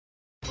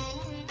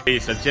ఈ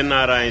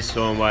సత్యనారాయణ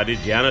స్వామి వారి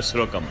ధ్యాన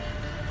శ్లోకం.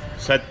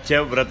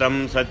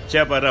 సత్యవ్రతం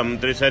సత్యపరం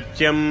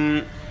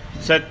త్రిసత్యం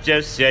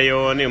సత్యస్య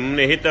యోనిం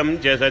నిహితం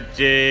చ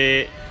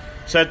సత్యే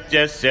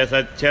సత్యస్య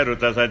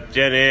సత్యరుత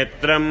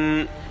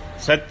సత్యనేత్రం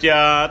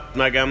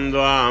సత్యాత్మకం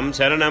ద్వాం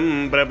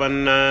శరణం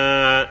ప్రపన్నా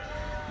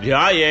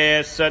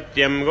ధ్యాయేత్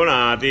సత్యం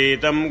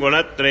గుణాతీతం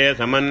గుణత్రయ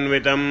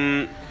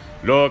సమన్వితం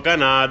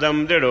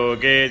లోకనాథం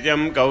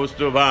త్రిలోకేశం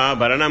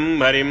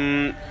కౌస్తుభాభరణం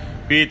హరిం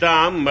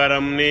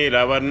పీతాంబరం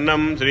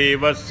నీలవర్ణం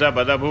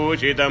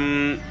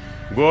శ్రీవత్సపదభూషితం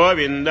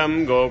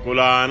గోవిందం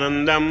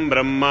గోకులానందం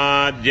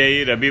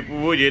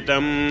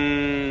బ్రహ్మాద్యైరభిపూజితం.